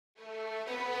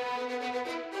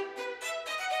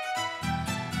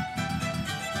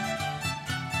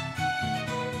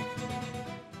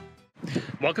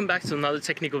Welcome back to another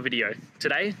technical video.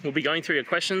 Today, we'll be going through your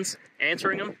questions,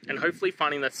 answering them, and hopefully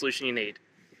finding that solution you need.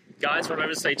 Guys,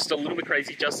 remember to stay just a little bit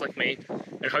crazy, just like me,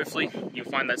 and hopefully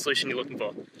you'll find that solution you're looking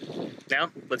for.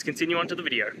 Now, let's continue on to the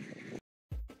video.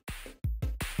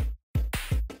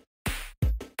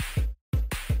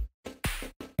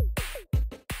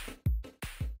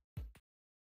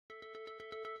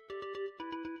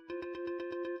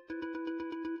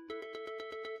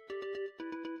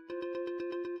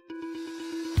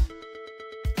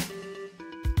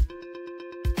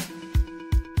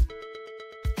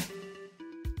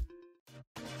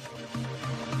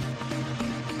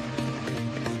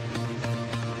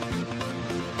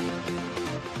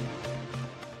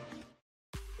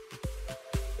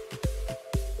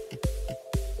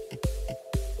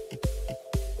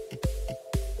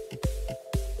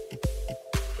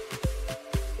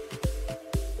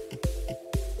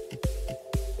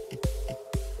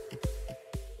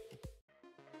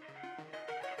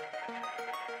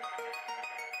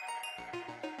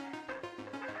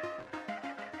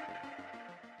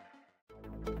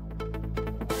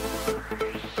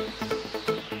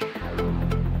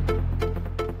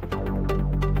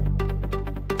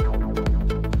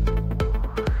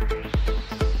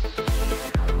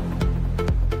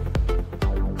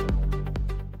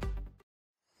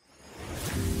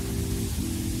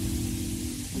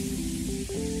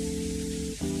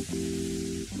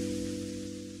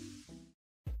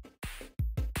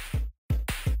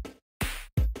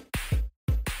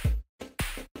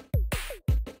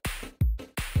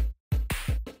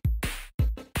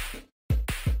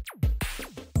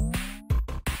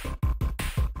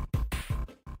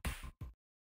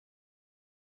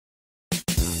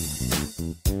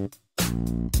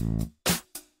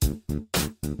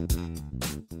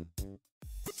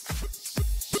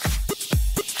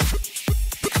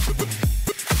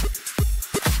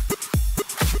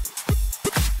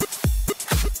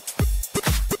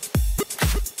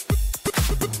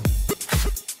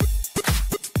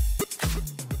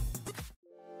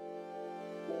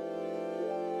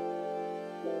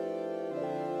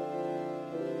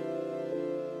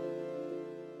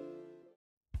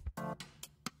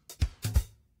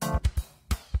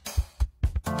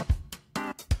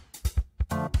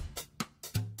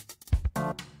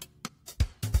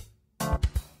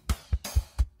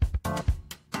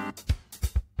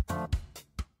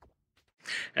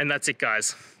 And that's it,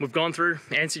 guys. We've gone through,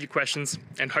 answered your questions,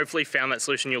 and hopefully found that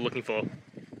solution you're looking for.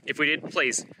 If we did,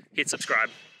 please hit subscribe.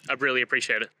 I'd really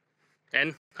appreciate it.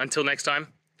 And until next time,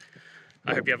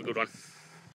 I hope you have a good one.